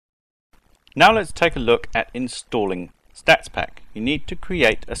Now let's take a look at installing StatsPack. You need to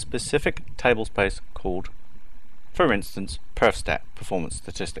create a specific table space called, for instance, perfstat, performance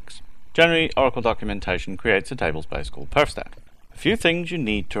statistics. Generally, Oracle documentation creates a table space called perfstat. A few things you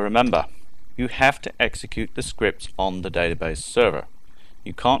need to remember. You have to execute the scripts on the database server.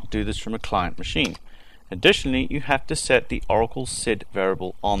 You can't do this from a client machine. Additionally, you have to set the Oracle SID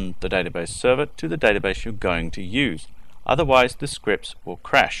variable on the database server to the database you're going to use. Otherwise, the scripts will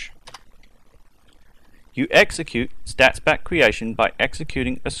crash. You execute StatsPack creation by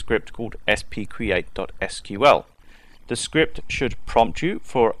executing a script called spcreate.sql. The script should prompt you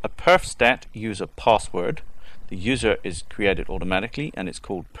for a perfstat user password. The user is created automatically and it's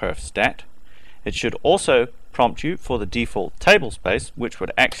called perfstat. It should also prompt you for the default table space, which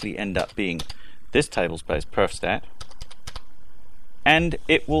would actually end up being this table space perfstat. And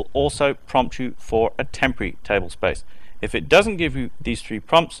it will also prompt you for a temporary table space. If it doesn't give you these three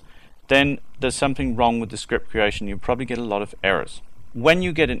prompts, then there's something wrong with the script creation. You'll probably get a lot of errors. When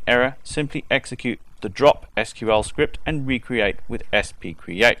you get an error, simply execute the drop SQL script and recreate with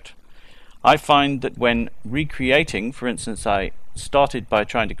spcreate. I find that when recreating, for instance, I started by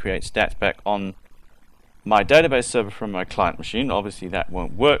trying to create StatsPack on my database server from my client machine. Obviously that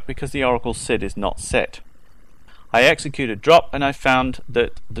won't work because the Oracle SID is not set. I executed drop and I found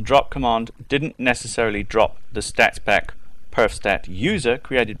that the drop command didn't necessarily drop the StatsPack perfstat user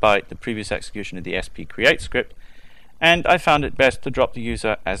created by the previous execution of the spcreate script, and I found it best to drop the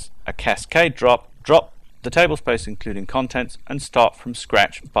user as a cascade drop the table space including contents, and start from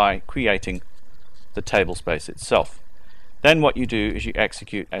scratch by creating the table space itself. Then what you do is you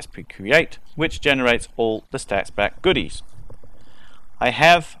execute spcreate, which generates all the StatsPack goodies. I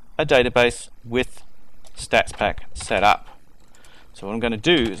have a database with StatsPack set up. So what I'm going to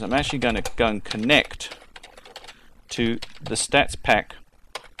do is I'm actually going to go and connect to the StatsPack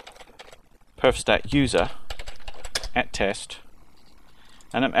perfstat user at test,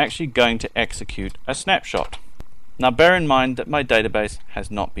 and I'm actually going to execute a snapshot. Now bear in mind that my database has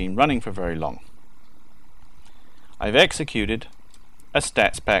not been running for very long. I've executed a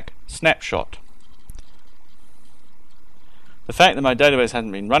StatsPack snapshot. The fact that my database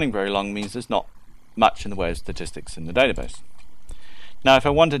hasn't been running very long means there's not much in the way of statistics in the database. Now if I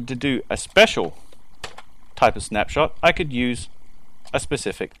wanted to do a special type of snapshot, I could use a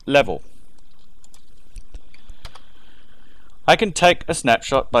specific level. I can take a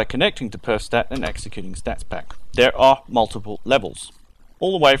snapshot by connecting to perfstat and executing StatsPack. There are multiple levels,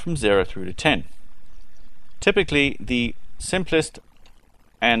 all the way from 0 through to 10. Typically, the simplest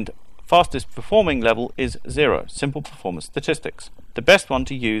and fastest performing level is 0, simple performance statistics. The best one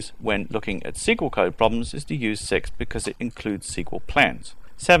to use when looking at SQL code problems is to use 6 because it includes SQL plans.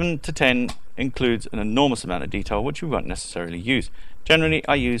 7 to 10 includes an enormous amount of detail which we won't necessarily use. Generally,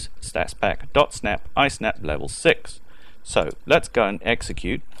 I use StatsPack.snap isnap level 6. So let's go and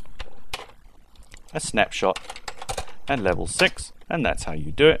execute a snapshot at level 6, and that's how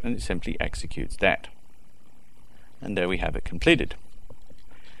you do it, and it simply executes that. And there we have it completed.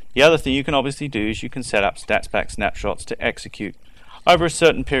 The other thing you can obviously do is you can set up StatsPack snapshots to execute over a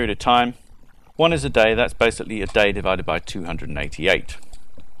certain period of time. One is a day, that's basically a day divided by 288.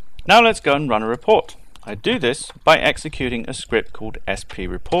 Now let's go and run a report. I do this by executing a script called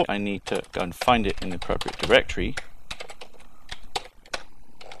spreport. I need to go and find it in the appropriate directory.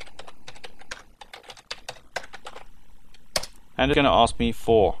 And it's going to ask me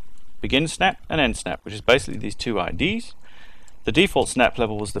for begin snap and end snap, which is basically these two IDs. The default snap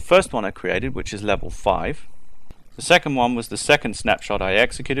level was the first one I created, which is level 5. The second one was the second snapshot I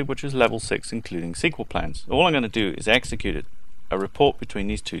executed, which is level 6, including SQL plans. All I'm going to do is execute a report between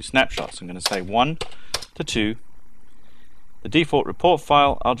these two snapshots. I'm going to say 1 to 2. The default report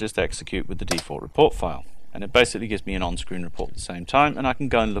file, I'll just execute with the default report file. And it basically gives me an on-screen report at the same time, and I can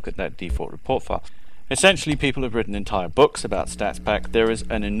go and look at that default report file. Essentially, people have written entire books about StatsPack. There is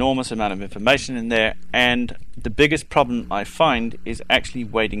an enormous amount of information in there, and the biggest problem I find is actually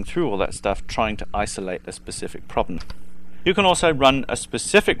wading through all that stuff, trying to isolate a specific problem. You can also run a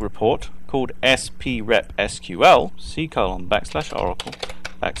specific report called sprepsql c:/oracle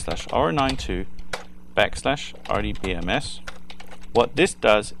 /oro92 /rdbms. What this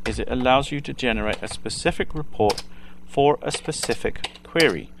does is it allows you to generate a specific report for a specific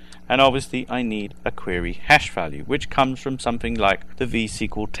query. And obviously I need a query hash value, which comes from something like the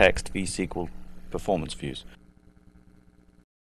vSQL text, vSQL performance views.